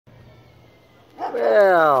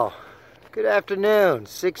Well, good afternoon,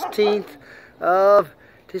 16th of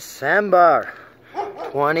December,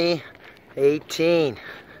 2018.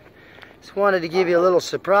 Just wanted to give you a little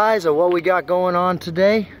surprise of what we got going on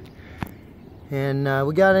today. And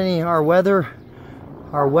we got our weather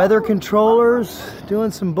controllers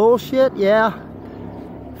doing some bullshit, yeah.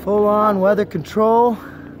 Full on weather control.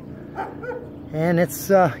 And it's,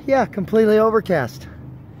 yeah, completely overcast.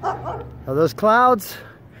 Now those clouds,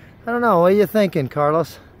 I don't know, what are you thinking,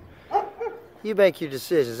 Carlos? You make your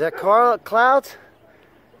decisions. Is that clouds?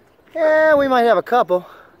 Yeah, we might have a couple.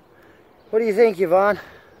 What do you think, Yvonne?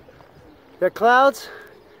 They're clouds?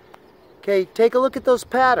 Okay, take a look at those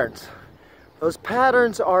patterns. Those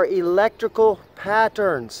patterns are electrical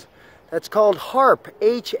patterns. That's called HAARP,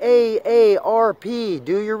 H-A-A-R-P.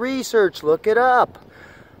 Do your research, look it up.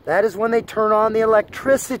 That is when they turn on the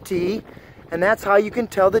electricity, and that's how you can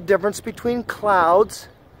tell the difference between clouds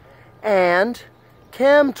and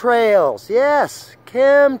chemtrails. Yes,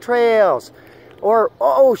 chemtrails. Or,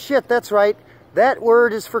 oh shit, that's right. That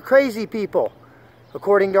word is for crazy people.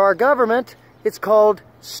 According to our government, it's called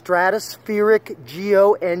Statospheric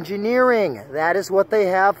Geo-Engineering. That is what they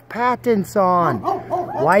have patents on.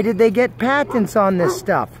 Why did they get patents on this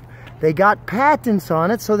stuff? They got patents on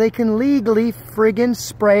it so they can legally friggin'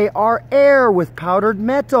 spray our air with powdered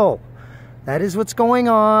metal. That is what's going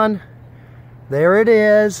on. There it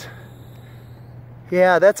is.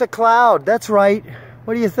 Yeah, that's a cloud. That's right.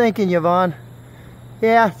 What are you thinking, Yvonne?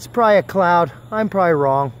 Yeah, it's probably a cloud. I'm probably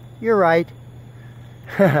wrong. You're right.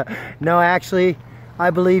 No, actually,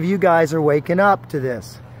 I believe you guys are waking up to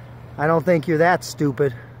this. I don't think you're that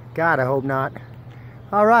stupid. God, I hope not.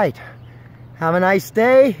 All right. Have a nice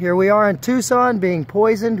day. Here we are in Tucson being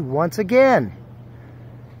poisoned once again.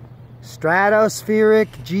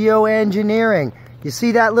 Stratospheric Geo-Engineering. You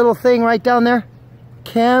see that little thing right down there?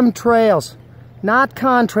 Chemtrails. Not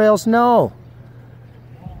contrails, no.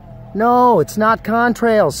 No, it's not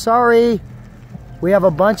contrails. Sorry. We have a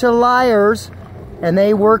bunch of liars, and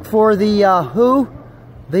they work for the, who?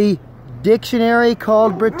 The dictionary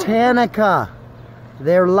called Britannica.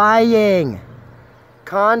 They're lying.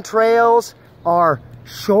 Contrails are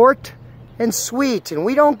short and sweet, and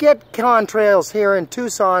we don't get contrails here in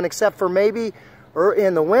Tucson except for maybe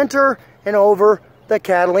in the winter and over the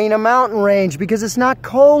Catalina mountain range because it's not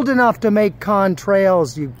cold enough to make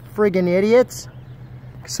contrails, you friggin' idiots.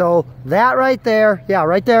 So that right there, yeah,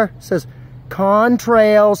 right there says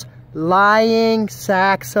contrails, lying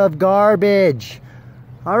sacks of garbage.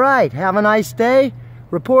 All right, have a nice day.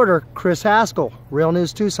 Reporter Chris Haskell, Real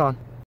News Tucson.